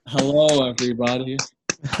Hello, everybody.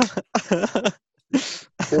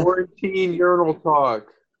 Quarantine urinal talk.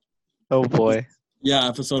 Oh boy, Yeah,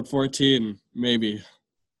 episode 14, maybe,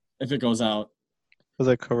 if it goes out.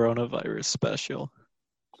 the coronavirus special,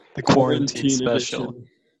 the quarantine special.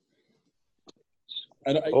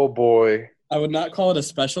 Edition. I Oh boy. would not call it a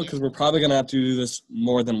special because we're probably going to have to do this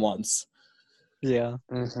more than once. Yeah,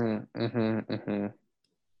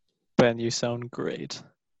 Ben, you sound great.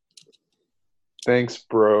 Thanks,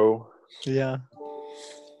 bro. Yeah.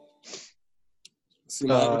 See,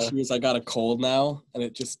 my issue is I got a cold now, and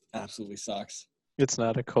it just absolutely sucks. It's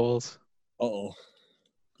not a cold. Uh-oh.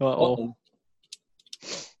 Uh-oh.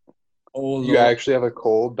 Oh, You actually have a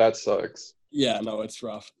cold? That sucks. Yeah, no, it's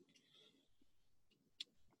rough.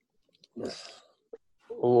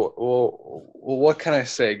 Well, what can I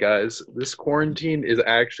say, guys? This quarantine is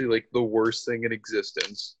actually like the worst thing in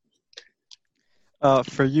existence.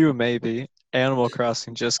 For you, maybe. Animal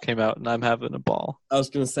Crossing just came out, and I'm having a ball. I was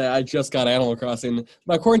going to say, I just got Animal Crossing.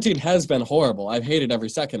 My quarantine has been horrible. I've hated every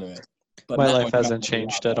second of it. But My now life it's gotten hasn't a lot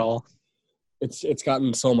changed at better. all. It's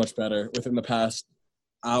gotten so much better within the past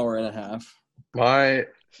hour and a half.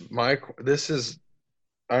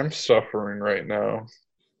 I'm suffering right now.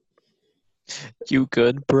 You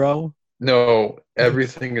good, bro? No,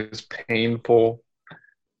 everything is painful.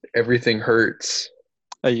 Everything hurts.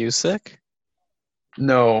 Are you sick?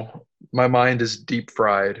 No, my mind is deep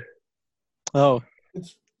fried. Oh,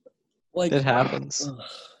 Like it happens. ugh.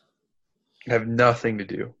 I have nothing to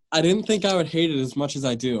do. I didn't think I would hate it as much as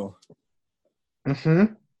I do.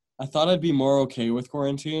 I thought I'd be more okay with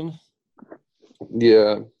quarantine,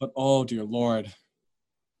 Yeah. but oh dear Lord.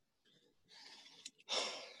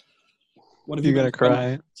 What have You you gonna been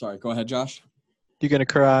spending- cry? Sorry, go ahead, Josh. You gonna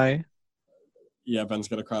cry? Yeah, Ben's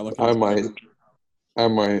gonna cry. Look at I his might.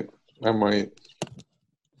 Ben. I might.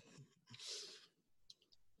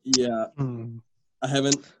 Yeah, I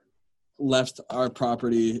haven't left our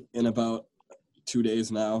property in about 2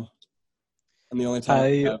 days now, and the only time I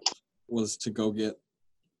left was to go get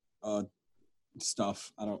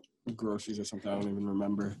stuff. Groceries or something. I don't even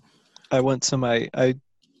remember. I went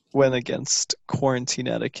against quarantine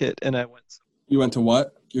etiquette, and You went to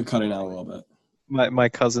what? You're cutting out a little bit. my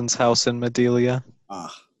cousin's house in Medelia.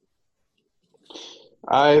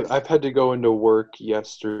 I've had to go into work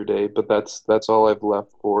yesterday, but that's all I've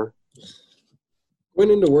left for.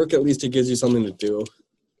 Going into work, at least it gives you something to do.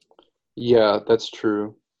 Yeah, that's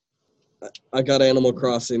true. I got Animal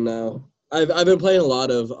Crossing now. I've been playing a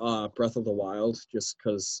lot of Breath of the Wild just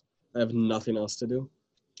because I have nothing else to do.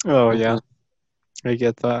 Oh yeah, I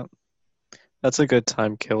get that. That's a good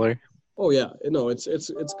time killer. Oh yeah, no, it's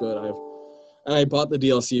good. I bought the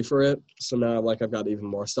DLC for it, so now I've got even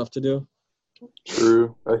more stuff to do.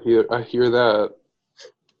 True. I hear that.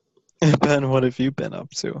 Ben, what have you been up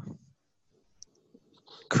to?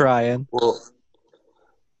 Crying. Well,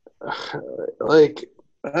 like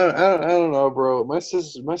I don't know, bro. My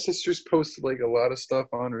sister's posted like a lot of stuff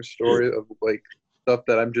on her story of like stuff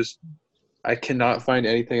that I cannot find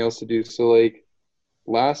anything else to do. So like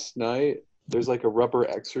last night there's like a rubber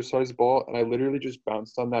exercise ball, and I literally just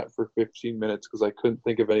bounced on that for 15 minutes because I couldn't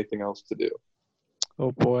think of anything else to do.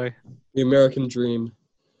 Oh boy, The American dream.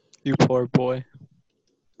 you poor boy.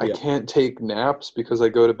 I can't take naps because I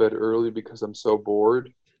go to bed early because I'm so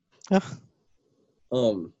bored.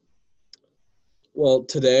 Well,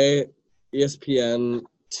 today ESPN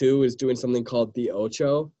 2 is doing something called The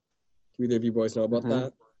Ocho. Do either of you boys know about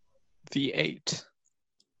that? The 8.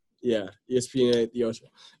 Yeah, ESPN 8, The Ocho.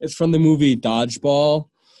 It's from the movie Dodgeball,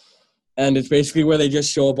 and it's basically where they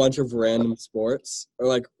just show a bunch of random sports, or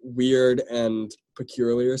like weird and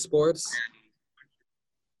peculiar sports.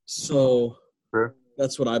 So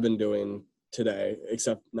that's what I've been doing today,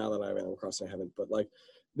 except now that I have Animal Crossing, I haven't. But like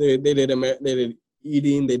they did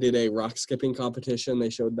eating, they did a rock skipping competition. They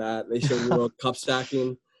showed that. They showed World Cup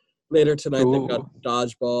stacking. Later tonight, they've got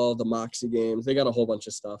dodgeball, the Moxie games. They got a whole bunch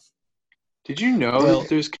of stuff. Did you know that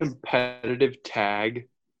there's competitive tag?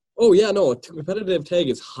 Oh, yeah, no, competitive tag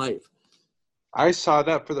is hype. I saw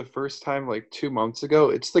that for the first time like 2 months ago.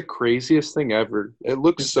 It's the craziest thing ever. It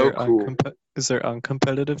looks so cool. Is there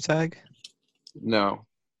uncompetitive tag? No.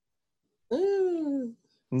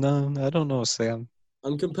 No, I don't know, Sam.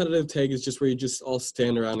 Uncompetitive tag is just where you just all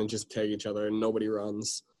stand around and just tag each other and nobody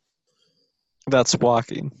runs. That's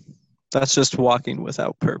walking. That's just walking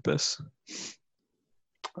without purpose.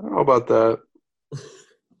 I don't know about that.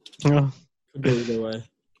 Could go either way.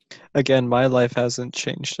 Again, my life hasn't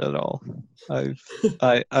changed at all.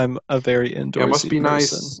 I'm a very indoorsy It must be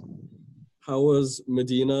person. nice. How was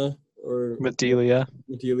Medina or Medelia?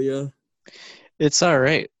 Medelia? It's all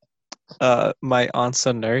right. my aunt's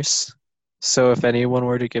a nurse, so if anyone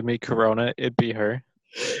were to give me corona, it'd be her.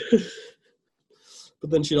 But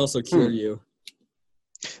then she'd also cure you.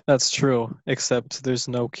 That's true, except there's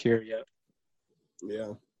no cure yet.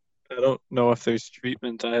 Yeah. I don't know if there's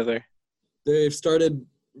treatment either. They've started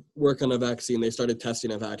work on a vaccine. They started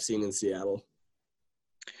testing a vaccine in Seattle.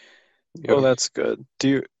 Yep. Oh, that's good. Do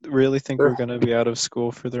you really think Sure. we're going to be out of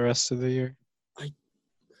school for the rest of the year?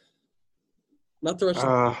 Not the rest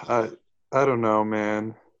of I don't know,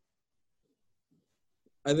 man.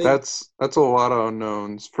 I think That's a lot of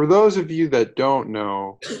unknowns. For those of you that don't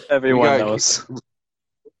know, Everyone got- knows.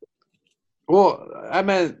 well, I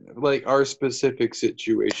meant like our specific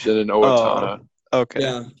situation in Owatonna. Okay.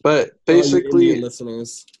 yeah. But For all you basically, Indian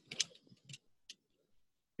listeners.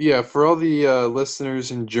 yeah, for all the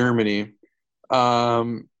listeners in Germany,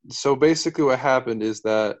 so basically what happened is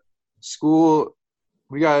that school,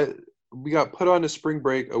 we got put on to spring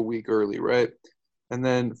break a week early, right? And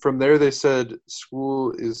then from there they said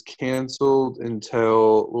school is canceled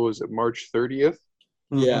until, what was it, March 30th,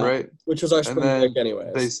 Yeah. right? Which was our And spring then break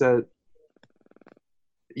anyways. they said,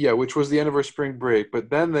 yeah, which was the end of our spring break. But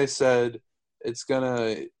then they said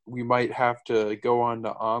we might have to go on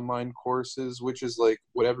to online courses, which is like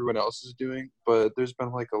what everyone else is doing. But there's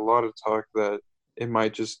been like a lot of talk that it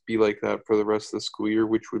might just be like that for the rest of the school year,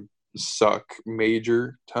 which would suck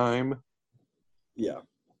major time. Yeah.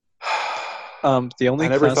 The only I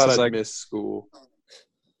never thought classes I'd miss school.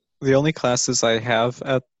 the only classes I have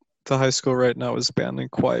at the high school right now is band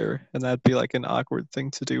and choir, and that'd be like an awkward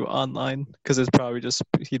thing to do online because he'd probably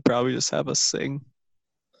just have us sing,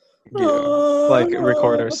 Yeah. like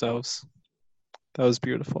record ourselves. That was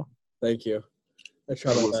beautiful. Thank you. I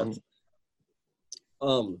tried my Listen. best.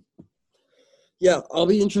 Yeah, I'll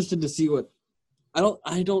be interested to see what I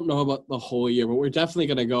don't know about the whole year, but we're definitely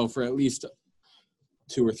gonna go for at least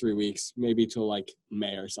 2 or 3 weeks, maybe till like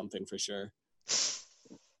May or something for sure.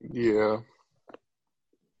 Yeah.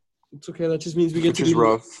 It's okay. That just means we get Which to is do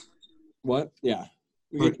rough. what? Yeah,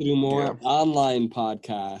 we get to do more online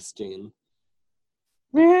podcasting.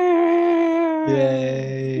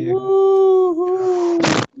 Yay! Woo-hoo.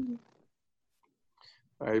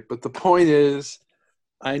 All right, but the point is,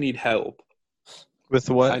 I need help. With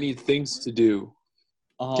what? I need things to do.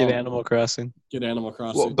 Get Animal Crossing. Get Animal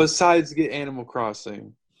Crossing. Well, besides get Animal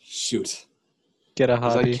Crossing, Shoot. Get a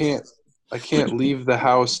 'cause hobby. I can't leave the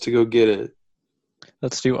house to go get it.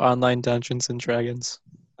 Let's do online Dungeons and Dragons.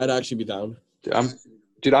 I'd actually be down.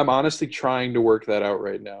 I'm honestly trying to work that out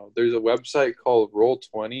right now. There's a website called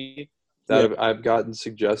Roll20 that I've gotten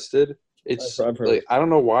suggested. It's I've heard like, I don't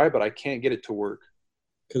know why, but I can't get it to work.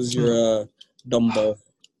 Because you're a Dumbo.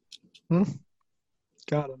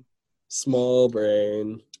 Got him. Small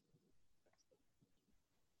brain.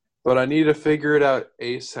 But I need to figure it out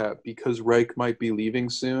ASAP because Reich might be leaving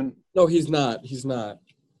soon. No, he's not. He's not.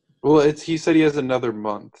 Well, he said he has another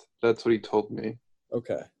month. That's what he told me.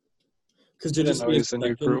 Okay. Because I you didn't just know he's in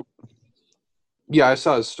your group. Yeah, I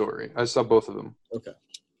saw his story. I saw both of them. Okay.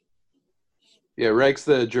 Yeah, Reich's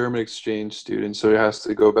the German exchange student, so he has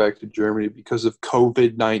to go back to Germany because of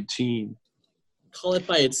COVID-19. Call it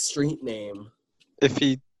by its street name. If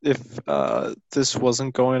this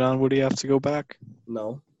wasn't going on, would he have to go back?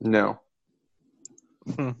 No. No.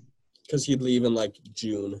 Because he'd leave in like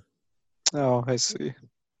June. Oh, I see.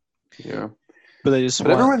 Yeah. But they just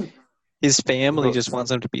But want everyone... his family just wants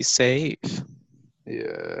him to be safe.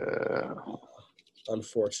 Yeah.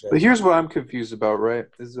 Unfortunate. But here's what I'm confused about, right?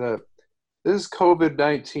 Is that this is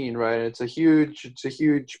COVID-19, right? And it's a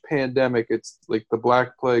huge pandemic. It's like the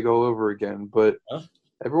Black Plague all over again. But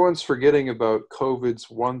everyone's forgetting about COVID's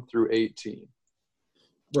 1 through 18.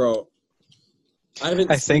 Bro, I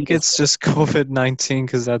think it's just COVID-19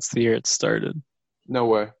 because that's the year it started. No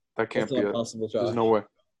way. That can't That's be not it. possible, Josh. There's no way.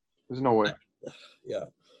 There's no way. Yeah.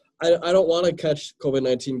 I don't want to catch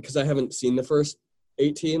COVID-19 because I haven't seen the first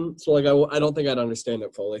 18. So like I don't think I'd understand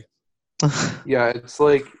it fully. Yeah, it's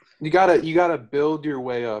like you gotta build your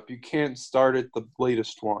way up. You can't start at the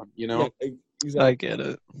latest one, you know? Yeah, exactly. I get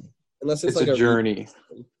it. Unless It's like a journey.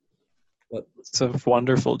 What? It's a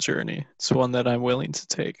wonderful journey. It's one that I'm willing to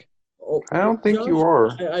take. Oh, I don't think Josh, you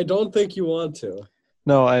are. I don't think you want to.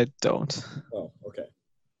 No, I don't. Oh, okay.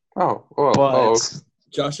 Oh, well, But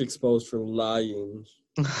Josh exposed for lying.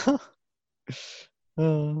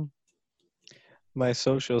 my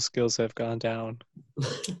social skills have gone down.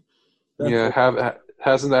 yeah.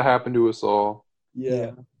 Hasn't that happened to us all?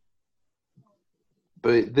 Yeah.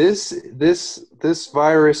 But this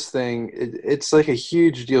virus thing, it's like a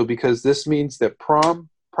huge deal because this means that prom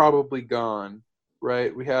probably gone,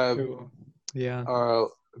 right? We have Yeah.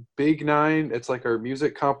 Big Nine. It's like our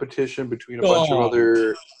music competition between a bunch of Gone.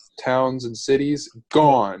 other towns and cities.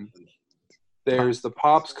 Gone. There's the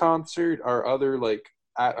Pops concert, our other like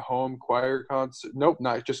at-home choir concert. Nope,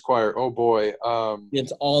 not just choir. Oh boy.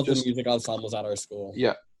 It's all the Just- music ensembles at our school.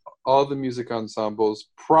 Yeah, all the music ensembles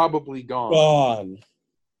probably gone. Gone.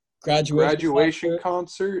 Graduation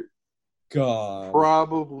concert gone.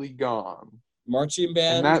 probably gone. Marching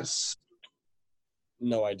band. And that's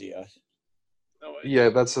no idea. yeah,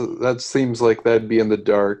 that seems like that'd be in the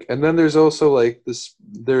dark. And then there's also like this.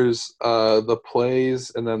 There's the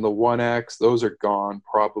plays, and then the one acts. Those are gone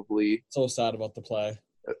probably. So sad about the play.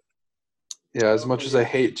 Yeah, as much as I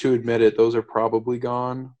hate to admit it, those are probably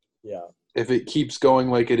gone. Yeah. If it keeps going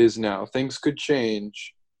like it is now, things could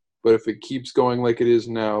change. But if it keeps going like it is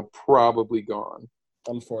now, probably gone.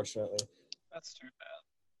 Unfortunately. That's too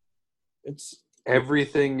bad. It's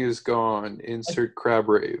Everything is gone. Insert crab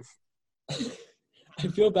rave. I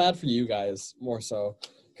feel bad for you guys more so.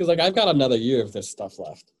 Because like I've got another year of this stuff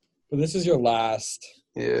left. But this is your last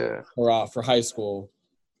Yeah. hurrah for high school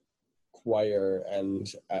choir and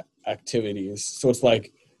activities. So it's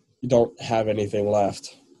like you don't have anything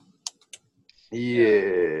left.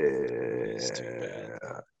 Yeah. too bad.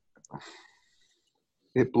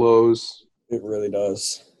 It blows. It really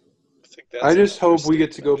does. I just hope we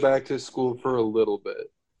get to go back to school for a little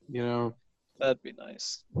bit. You know? That'd be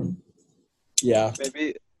nice. Yeah.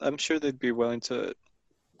 Maybe I'm sure they'd be willing to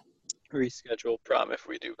reschedule prom if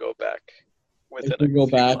we do go back. Within If we a go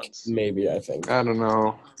few back, months. maybe I think. I don't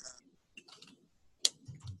know.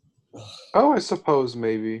 Oh, I suppose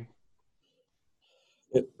maybe.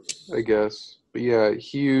 I guess. But yeah,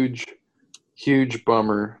 huge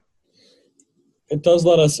bummer. It does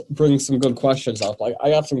let us bring some good questions up. Like I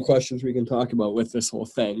got some questions we can talk about with this whole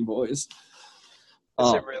thing, boys.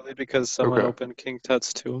 Is it really because someone Okay. opened King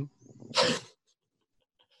Tut's tomb?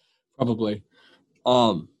 Probably.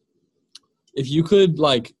 If you could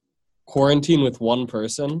like quarantine with one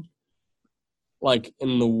person, like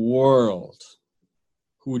in the world,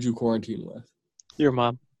 who would you quarantine with? Your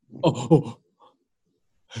mom. Oh.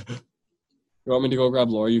 You want me to go grab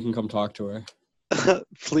Laura? You can come talk to her.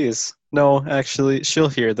 Please. No, actually, she'll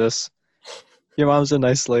hear this. Your mom's a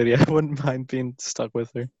nice lady. I wouldn't mind being stuck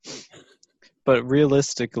with her. But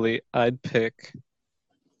realistically, I'd pick...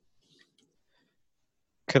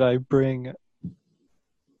 Could I bring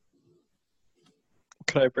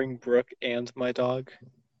Brooke and my dog?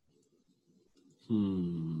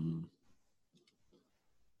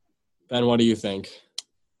 Ben, what do you think?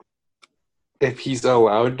 If he's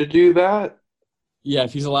allowed to do that? Yeah,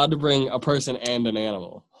 if he's allowed to bring a person and an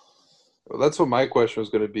animal. Well, that's what my question was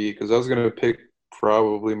going to be, because I was going to pick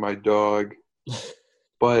probably my dog.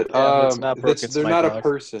 But Yeah, it's not Brooke, it's they're my not dog. a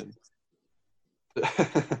person.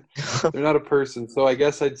 They're not a person, so I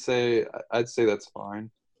guess I'd say that's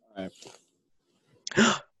fine. All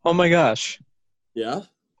right. Oh my gosh. Yeah?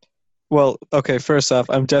 Well, okay, first off,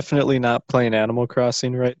 I'm definitely not playing Animal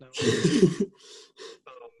Crossing right now.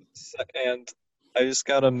 And I just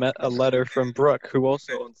got a letter from Brooke, who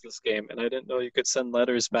also owns this game, and I didn't know you could send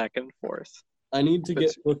letters back and forth. I need to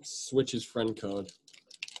get Brooke Switch's friend code.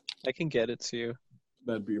 I can get it to you.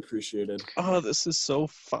 That'd be appreciated. Oh, this is so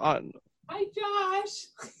fun. Hi, Josh.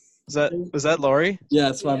 Was that Lori? Yeah,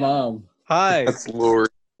 it's my mom. Hi. That's Lord.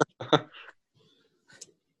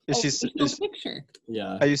 Is No picture.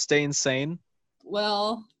 Yeah. Are you staying sane?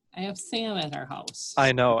 Well, I have Sam at our house.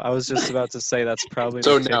 I know. I was just about to say that's probably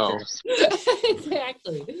So the no. kicker.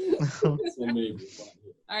 Exactly. So maybe.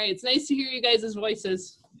 All right, it's nice to hear you guys'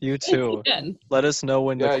 voices. You too. Again. Let us know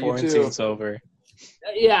when Yeah, the you quarantine's over.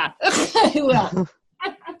 Yeah, I will.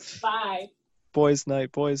 Bye. Boys'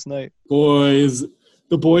 night, boys' night. Boys.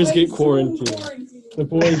 The boys get quarantined. The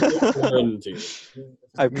boys get quarantined.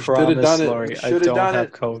 I We should've promise, done it. Lori, We I should've don't done have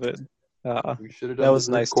it. COVID. We should have done That was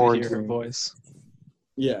the group nice to hear her quarantine. voice.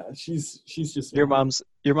 Yeah, she's just Your mom's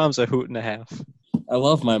a hoot and a half. I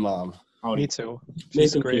love my mom. Me too. She's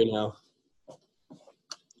Nathan great. here now.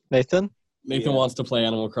 Nathan? Nathan wants to play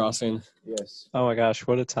Animal Crossing. Yes. Oh my gosh,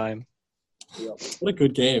 what a time. What a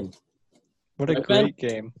good game. What a Right, Ben? great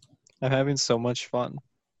game. I'm having so much fun.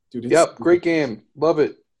 Dude, it's Yep, great game. Love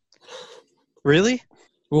it. Really?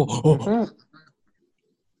 Oh.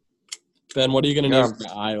 Ben, what are you going to Yeah. name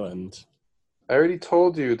your island? I already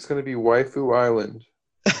told you it's gonna be Waifu Island.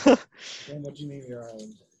 And what'd you name your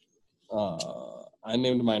island? I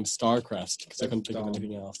named mine Starcrest because I couldn't think of Dumb.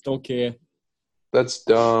 anything else. Don't care. That's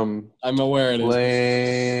dumb. I'm aware it is.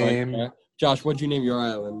 Lame. Right, Josh, what'd you name your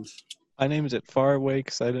island? I named it Far Away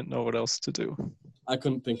because I didn't know what else to do. I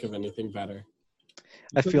couldn't think of anything better.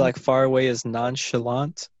 I feel like far away is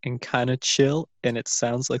nonchalant and kind of chill, and it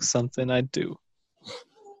sounds like something I'd do.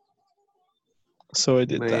 So I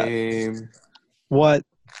did that. Lame. What?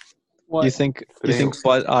 What? You think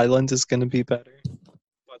Butt Island is gonna be better?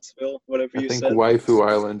 Buttsville, whatever I you think said. Waifu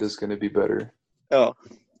Island is going to be better. Oh,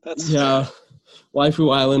 that's Yeah,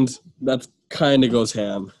 Waifu Island. That kind of goes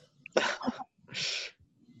ham.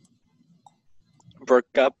 Brooke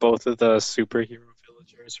got both of the superhero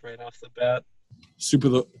villagers right off the bat.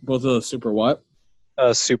 Both of the super what?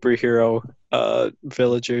 Superhero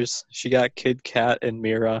villagers. She got Kid Cat and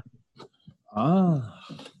Mira. Ah.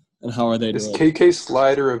 And how are they Is doing? KK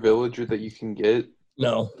Slider a villager that you can get?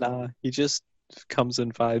 No. Nah, he just comes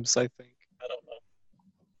in vibes, I think. I don't know.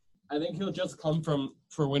 I think he'll just come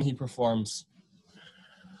for when he performs,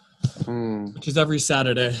 Hmm. which is every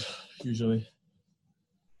Saturday, usually.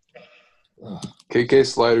 KK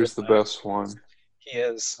Slider's the best one. He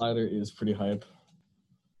is. Slider is pretty hype.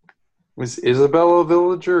 Is Isabella a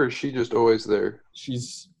villager or is she just always there?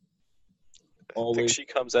 She's I think always she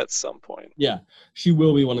comes at some point. yeah. She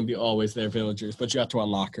will be one of the always there villagers, but you have to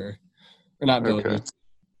unlock her. Or not Okay. villagers.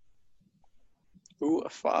 Ooh, a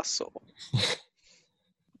fossil.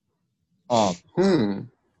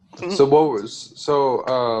 So what was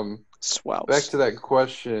Swouse. back to that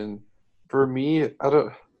question. For me,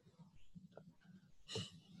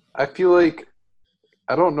 I feel like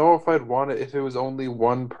I don't know if I'd want it if it was only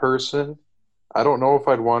one person. I don't know if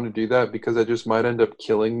I'd want to do that because I just might end up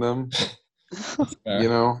killing them. Fair. You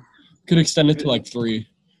know? Could extend it to like 3.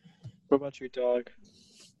 What about your dog?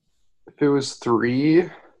 If it was 3,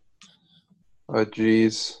 oh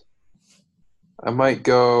geez. I might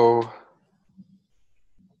go.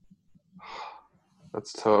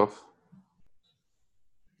 That's tough.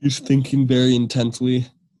 He's thinking very intensely.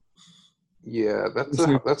 Yeah,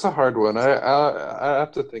 that's a hard one. I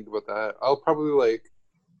have to think about that. I'll probably like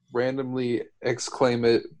randomly exclaim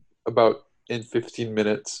it about in 15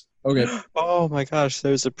 minutes. Okay. Oh my gosh,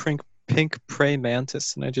 there's a pink prey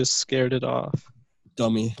mantis, and I just scared it off.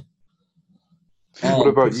 Dummy. What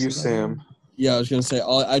about you, Sam? Yeah, I was gonna say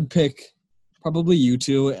I'd pick probably you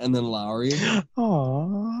two and then Lowry,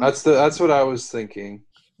 Aww. That's what I was thinking.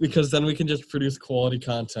 because then we can just produce quality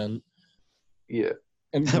content. Yeah.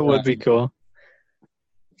 And That would be cool.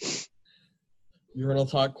 Urinal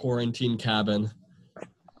Talk Quarantine Cabin.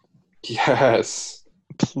 Yes.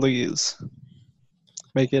 Please.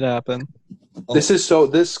 Make it happen.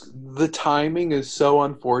 The timing is so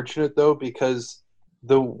unfortunate though because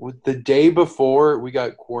the day before we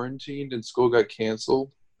got quarantined and school got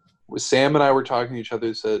canceled, Sam and I were talking to each other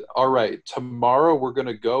and said, all right, tomorrow we're going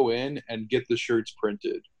to go in and get the shirts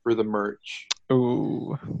printed for the merch.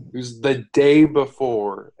 Ooh. It was the day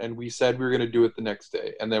before, and we said we were going to do it the next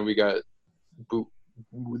day, and then we got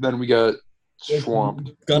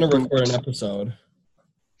swamped. Gonna record an episode.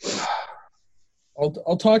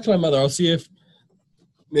 I'll talk to my mother. I'll see if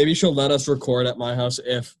maybe she'll let us record at my house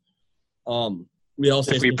if we all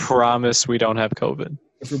stay. If we promise we don't have COVID.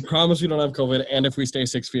 If we promise we don't have COVID, and if we stay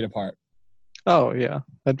 6 feet apart. Oh yeah,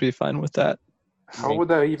 I'd be fine with that. How would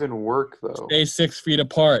that even work, though? Stay 6 feet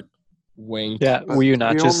apart. Wink. Yeah, were you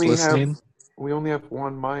not We just only listening? We only have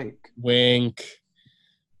one mic. Wink.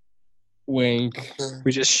 Wink.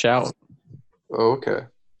 We just shout. Oh, okay.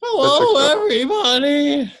 Hello,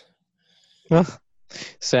 everybody.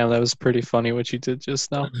 Sam, that was pretty funny what you did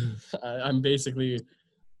just now. I'm basically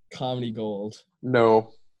comedy gold.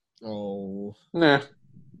 No. Oh. Nah.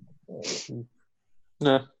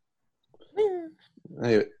 Nah.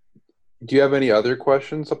 Anyway, do you have any other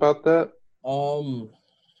questions about that? Well,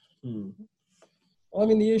 I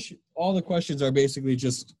mean, all the questions are basically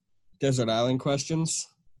just desert island questions,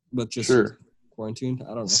 but just Sure. quarantined.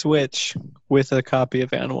 I don't Switch with a copy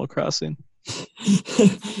of Animal Crossing. know.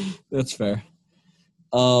 That's fair.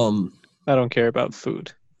 I don't care about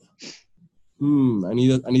food. I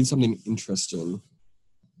need something interesting.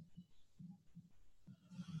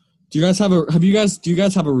 Do you guys have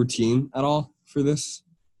a routine at all for this?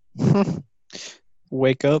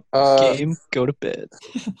 Wake up, game, go to bed.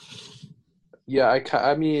 Yeah,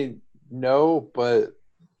 I mean, no, but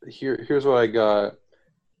here's what I got.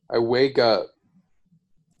 I wake up.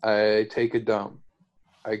 I take a dump.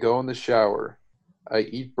 I go in the shower. I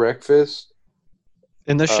eat breakfast.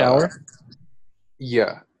 In the shower?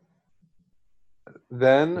 Yeah.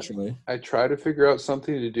 Then Actually, I try to figure out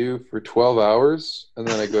something to do for 12 hours, and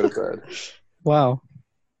then I go to bed. Wow.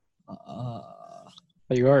 uh,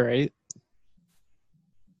 Are you all right?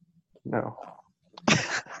 No. I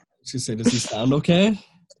was gonna say, does he sound okay?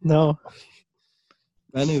 No.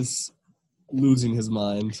 Ben is losing his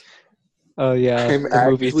mind. Oh yeah, I'm the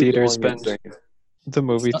movie actually theater's going been insane. The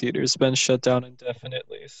movie theater's been shut down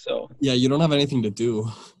indefinitely, so Yeah, you don't have anything to do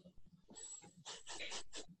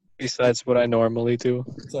besides what I normally do.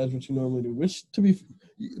 besides what you normally do. Which,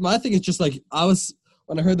 my thing is just like,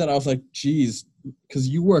 when I heard that, I was like, geez, because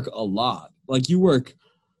you work a lot. Like, you work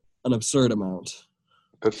an absurd amount.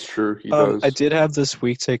 That's true. He does. I did have this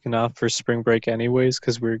week taken off for spring break anyways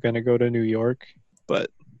because we were going to go to New York,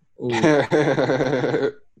 but Ooh,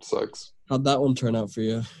 Sucks. how'd that one turn out for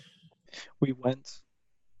you? we went,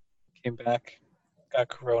 came back, got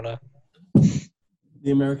corona.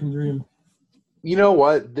 The American dream. You know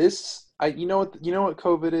what? You know what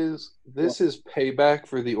COVID is? This is payback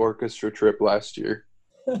for the orchestra trip last year.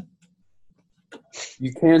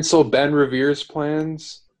 You cancel Ben Revere's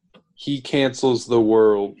plans, he cancels the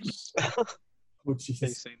world's. Oh, They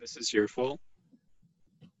jeez. say this is your fault.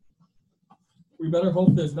 We better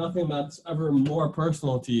hope there's nothing that's ever more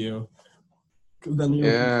personal to you. 'Cause then you'll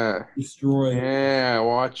Yeah. be destroyed. Yeah,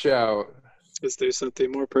 watch out. Is there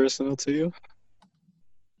something more personal to you?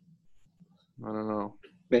 I don't know.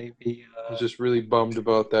 Maybe. I was just really bummed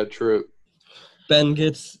about that trip. Ben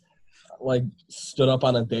gets like stood up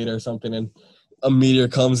on a date or something, and a meteor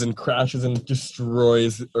comes and crashes and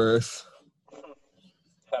destroys Earth.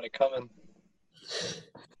 Had it coming.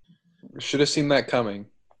 Should have seen that coming.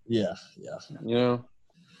 Yeah. You know?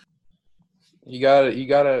 You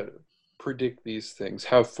gotta predict these things.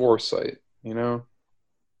 Have foresight, you know?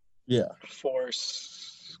 Yeah.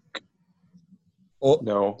 Force. Oh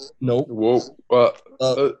No. nope. Whoa.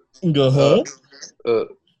 Go ahead.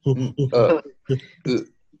 uh,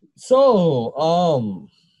 So,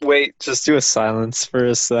 Wait, just do a silence for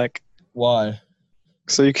a sec why?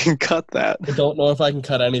 so you can cut that. I don't know if I can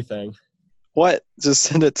cut anything. What? Just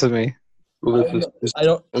send it to me. well,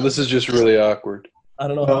 this is just really awkward. I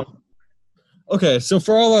don't know how. Okay, so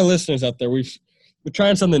for all our listeners out there, we're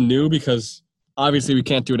trying something new because obviously we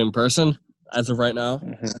can't do it in person as of right now.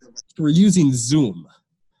 Mhm. We're using Zoom,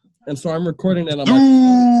 and so I'm recording it on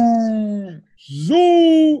my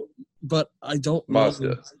Zoom, but I don't know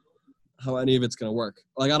Mazda. how any of it's gonna work.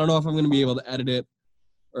 Like, I don't know if I'm gonna be able to edit it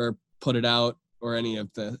or put it out or any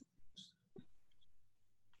of the.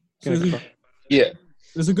 So Yeah.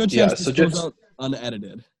 there's a good Yeah, chance so this goes just- out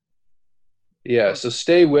unedited. Yeah, so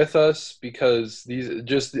stay with us because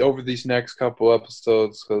over these next couple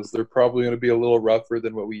episodes, because they're probably going to be a little rougher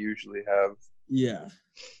than what we usually have. Yeah.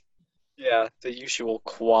 Yeah, the usual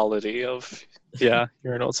quality of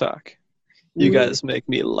urinal talk. You guys make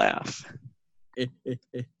me laugh.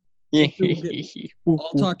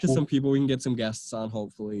 I'll talk to some people. We can get some guests on.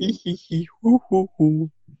 Hopefully, it'll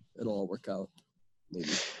all work out. Maybe.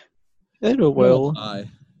 It will.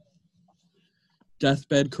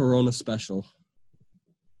 Deathbed Corona special.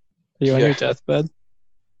 Are you on Yeah. your deathbed?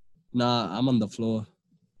 Nah, I'm on the floor.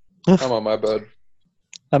 I'm on my bed.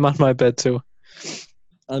 I'm on my bed too.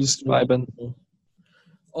 I'm Just still on the vibing. floor.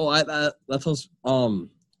 Oh, that's also,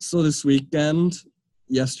 so this weekend,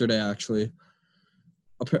 yesterday actually,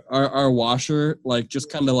 our washer like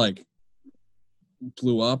just kind of like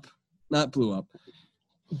blew up. Not blew up,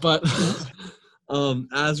 but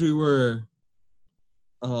as we were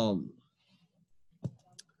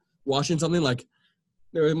washing something, like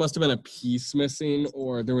there must have been a piece missing,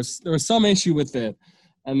 or there was some issue with it,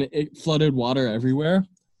 and it flooded water everywhere.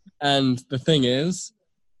 And the thing is,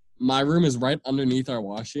 my room is right underneath our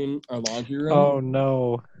laundry room. Oh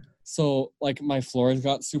no. So like my floors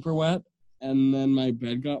got super wet, and then my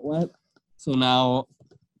bed got wet. So now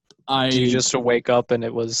Did you just wake up and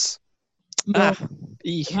it was No,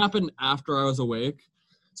 eek. it happened after I was awake.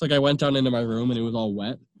 It's like I went down into my room and it was all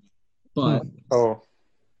wet. But Oh,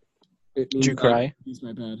 it Did you means I cry? use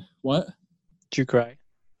my bed. What? Did you cry?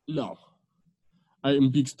 No. I am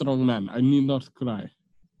big strong man. I need not cry.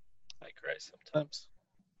 I cry sometimes.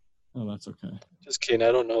 Oh, that's okay. Just kidding.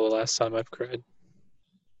 I don't know the last time I've cried.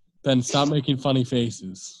 Ben, stop making funny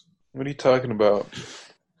faces. what are you talking about?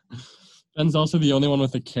 Ben's also the only one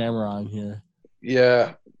with a camera on here.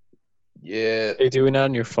 Yeah. Are you doing it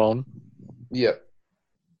on your phone? Yep.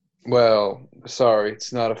 Well, sorry,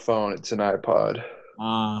 it's not a phone, it's an iPod.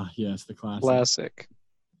 Ah, yes, the classic. Classic.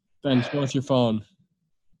 Ben, show us your phone.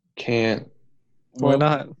 Can't. Why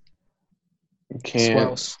not?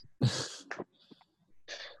 Can't. Swells.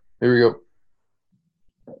 Here we go.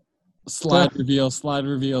 Slide reveal, slide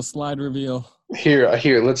reveal, slide reveal. Here,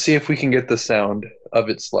 let's see if we can get the sound of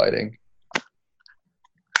it sliding.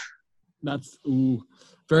 That's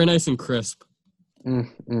very nice and crisp. We're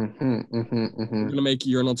Mm. gonna make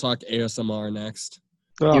Urinal Talk ASMR next.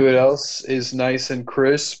 Oh, You know what else is nice and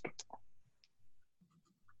crisp?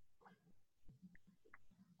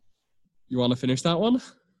 You want to finish that one?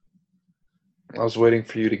 I was waiting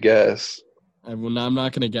for you to guess. I'm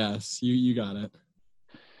not gonna guess. You got it.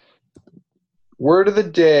 Word of the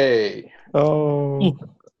day. Oh.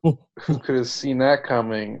 Who could have seen that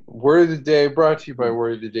coming? Word of the day brought to you by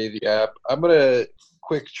Word of the Day, the app. I'm going to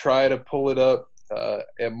quick try to pull it up.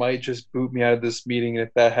 It might just boot me out of this meeting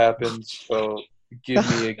if that happens. So give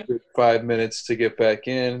me a good 5 minutes to get back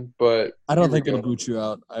in. But I don't here we think it'll go. boot you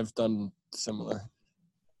out. I've done similar.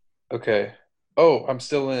 Okay. Oh, I'm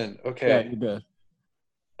still in. Yeah, Okay. you're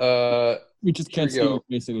good. We just Here can't we see go. your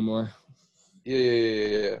face anymore.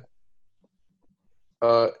 Yeah.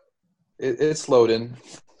 It's loading.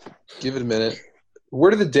 Give it a minute.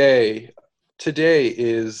 Word of the day. Today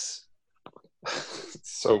is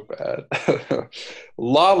so bad.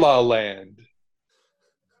 La La Land.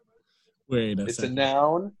 Wait a It's a second.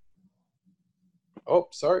 noun. Oh,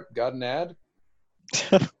 sorry. Got an ad.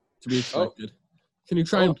 To be expected. Can you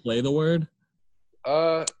try and play the word?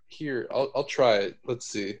 Here. I'll try it. Let's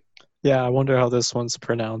see. Yeah, I wonder how this one's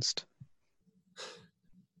pronounced.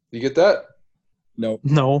 You get that? Nope.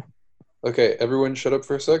 No. Okay, everyone shut up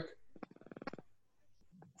for a sec.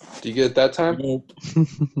 Do you get it that time? Nope.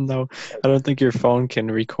 No. I don't think your phone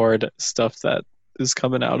can record stuff that is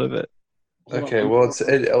coming out of it. Hold Okay, on.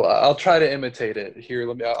 well, I'll try to imitate it. Here,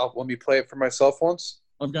 let me play it for myself once.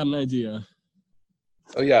 I've got an idea.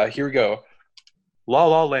 Oh yeah, here we go. La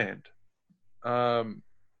La Land.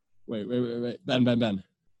 Wait. Ben.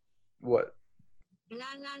 What? La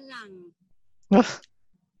la lang.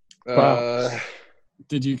 Wow.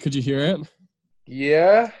 Could you hear it?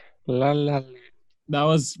 Yeah. La la la. That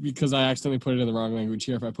was because I accidentally put it in the wrong language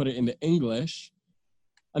here. If I put it into English,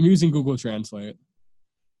 I'm using Google Translate.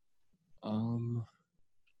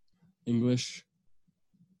 English.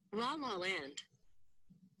 La la land.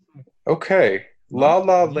 Okay. La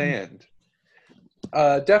La Land.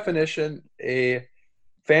 Definition: a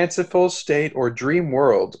fanciful state or dream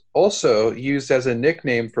world, also used as a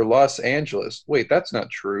nickname for Los Angeles. Wait, that's not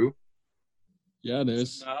true. Yeah, it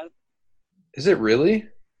is. Is it really?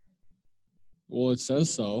 Well, it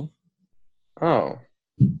says so. Oh.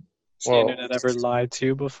 Has the Well, internet ever lied to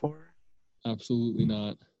you before? Absolutely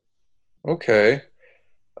not. okay.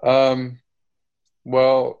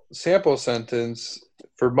 Well, sample sentence.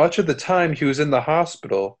 For much of the time he was in the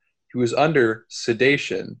hospital, he was under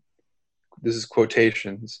sedation. This is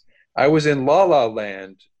quotations. I was in La La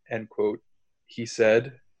Land, end quote, he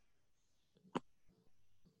said.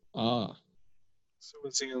 Ah. So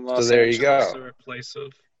was he in Los there you Angeles go. or a place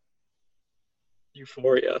of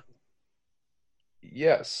euphoria?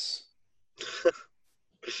 Yes.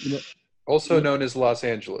 You know, Also known as Los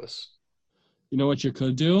Angeles. you know what you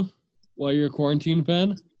could do while you're quarantined,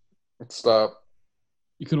 Ben? Stop.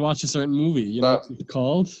 You could watch a certain movie. You know what it's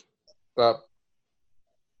called? Stop.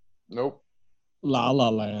 Nope. La La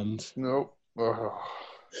Land. Nope. Ugh.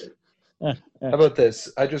 Eh, How about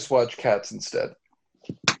this? I just watch Cats instead.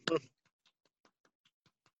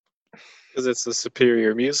 Because it's a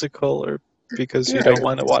superior musical, or because you Yeah, don't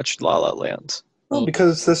want to watch La La Land? Well,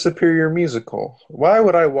 because it's the superior musical. Why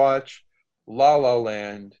would I watch La La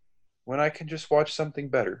Land when I can just watch something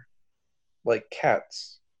better? Like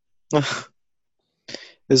Cats.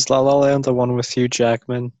 Is La La Land the one with Hugh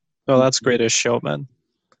Jackman? Oh, that's Greatest Showman.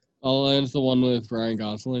 La La Land's the one with Ryan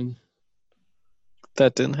Gosling.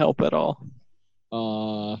 That didn't help at all.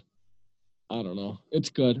 I don't know. It's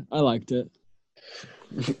good. I liked it.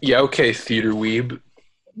 Yeah, okay, theater weeb.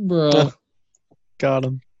 Bro. Got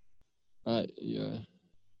him. Yeah.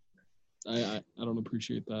 I don't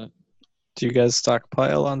appreciate that. Do you guys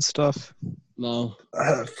stockpile on stuff? No.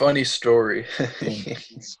 Funny story.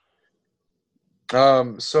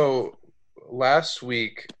 So last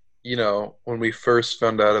week, when we first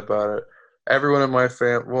found out about it, everyone in my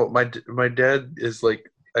family, well, my dad is like,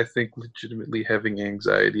 I think legitimately having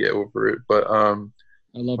anxiety over it, but I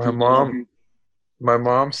love my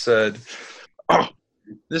mom said, "Oh,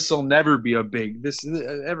 this will never be a big.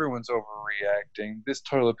 Everyone's overreacting. This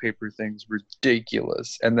toilet paper thing's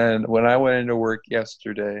ridiculous." And then when I went into work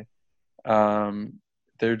yesterday,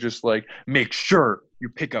 they're just like, "Make sure you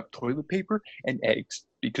pick up toilet paper and eggs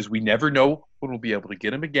because we never know when we'll be able to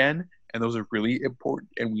get them again, and those are really important,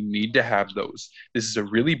 and we need to have those. This is a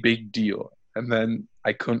really big deal." And then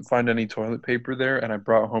I couldn't find any toilet paper there, and I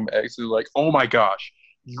brought home eggs. They're like, "Oh my gosh,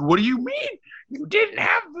 what do you mean? You didn't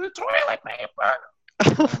have the toilet paper?"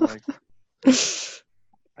 I'm like,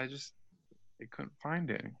 I couldn't find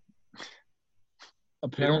any.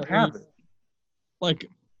 They don't have it. Like,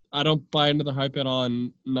 I don't buy into the hype at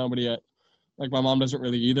on nobody yet. Like, my mom doesn't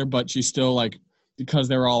really either, but she still, like, because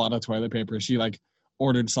they were all out of toilet paper, she, like,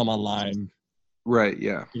 ordered some online. Right,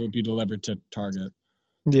 yeah. It would be delivered to Target.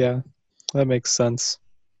 Yeah. That makes sense.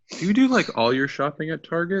 Do you do like all your shopping at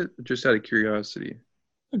Target? Just out of curiosity.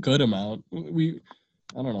 A good amount. I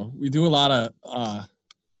don't know. We do a lot of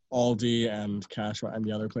Aldi and Cash and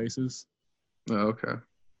the other places. Oh, okay.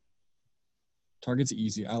 Target's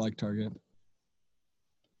easy. I like Target.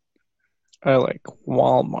 I like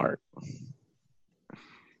Walmart.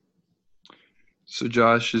 So,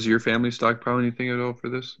 Josh, is your family stockpiling anything at all for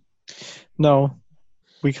this? No,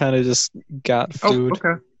 we kind of just got food. Oh,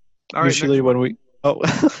 okay. All right. Usually when we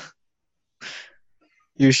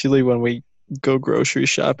usually when we go grocery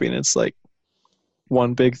shopping, it's like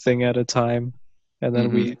one big thing at a time, and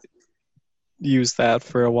then we use that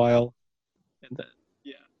for a while, and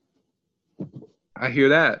then I hear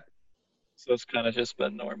that. so it's kind of just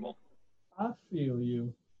been normal. I feel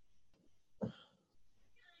you.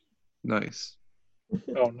 Nice.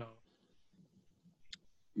 Oh no,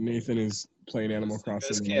 Nathan is playing Animal you guys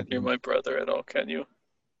Crossing. can't hear my brother at all, can you?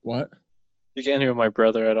 What? You can't hear my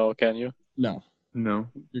brother at all, can you? No, No.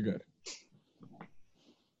 you're good.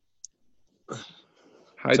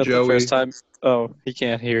 Hi, Is that Joey. the first time? Oh, he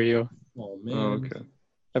can't hear you. Oh man. Oh, okay.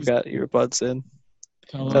 I've got earbuds in.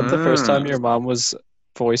 Tell Is that him. the first time your mom was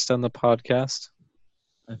voiced on the podcast?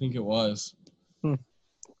 I think it was. The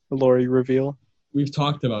Lori reveal. We've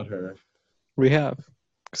talked about her. We have,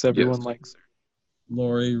 because everyone Yes. likes her.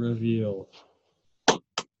 Lori reveal.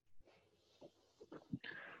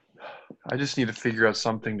 I just need to figure out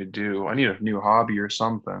something to do. I need a new hobby or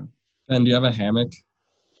something. Ben, do you have a hammock?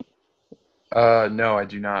 No, I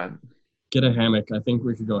do not. Get a hammock. I think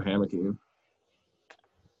we could go hammocking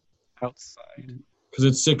Outside. because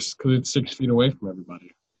it's 6 feet away from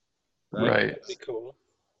everybody. Right. That'd be cool.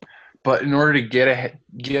 But in order to get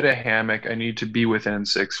a hammock, I need to be within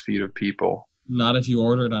 6 feet of people. Not if you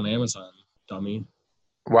order it on Amazon, dummy.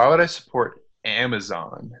 Why would I support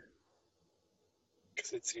Amazon?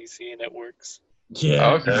 Because it's easy and it works.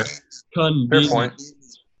 Yeah. Okay. Convenient. Fair point.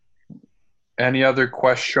 Any other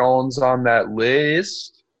questions on that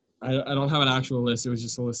list? I don't have an actual list. It was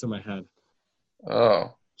just a list in my head.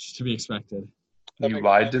 Oh, Just to be expected. you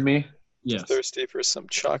lied to me? Yes. Thirsty for some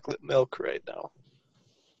chocolate milk right now.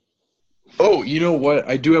 Oh, you know what?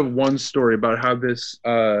 I do have one story about how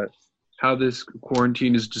this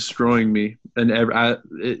quarantine is destroying me, and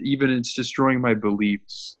even it's destroying my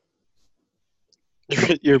beliefs.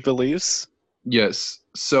 Your beliefs? Yes.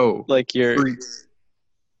 So, Like your... for,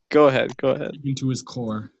 Go ahead. Into his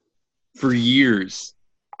core. for years,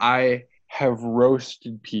 I have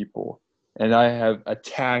roasted people, and I have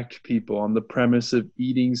attacked people on the premise of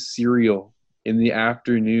eating cereal in the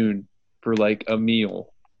afternoon for like a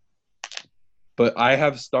meal. But I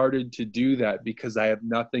have started to do that because I have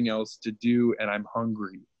nothing else to do and I'm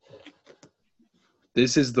hungry.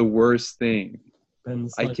 This is the worst thing.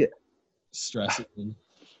 Ben's I like get, stressing.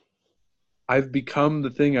 I've become the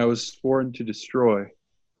thing I was sworn to destroy.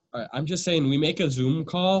 All right, I'm just saying we make a Zoom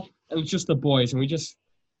call and it's just the boys and we just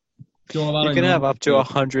go about You our can have normal up to thing.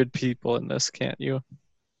 100 people in this, can't you?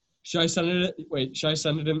 Should I send it? Wait, should I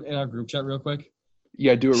send it in our group chat real quick?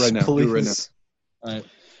 Yeah, do it right now. Please. Do it right now. All right.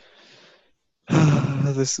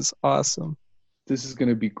 This is awesome. This is going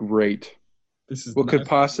to be great. This is What could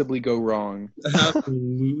possibly go wrong?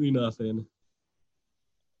 absolutely nothing.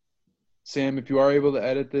 Sam, if you are able to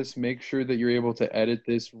edit this, make sure that you're able to edit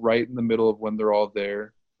this right in the middle of when they're all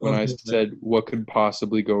there. When I Okay. said what could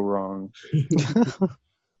possibly go wrong.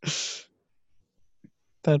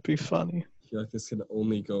 That'd be funny. I feel like this can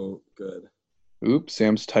only go good. Oops,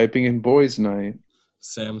 Sam's typing in boys' night.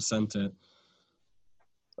 Sam sent it.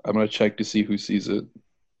 I'm going to check to see who sees it.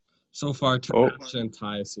 So far, Tasha and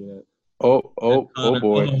Ty have seen it. Oh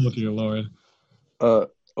boy. Oh, dear Lord.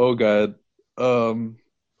 Oh God.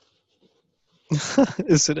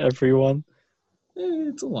 Is it everyone?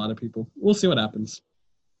 It's a lot of people. We'll see what happens.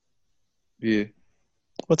 Yeah.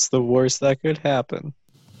 What's the worst that could happen?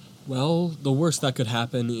 Well, the worst that could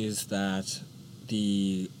happen is that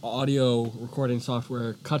the audio recording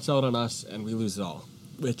software cuts out on us and we lose it all,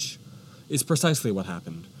 which is precisely what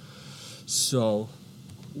happened. So,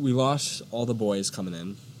 we lost all the boys coming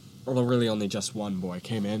in, although really only just one boy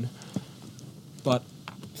came in. But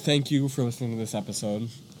thank you for listening to this episode.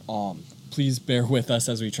 Please bear with us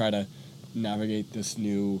as we try to navigate this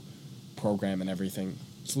new program and everything.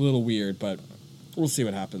 It's a little weird, but we'll see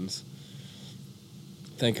what happens.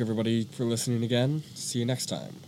 Thank everybody for listening again. See you next time.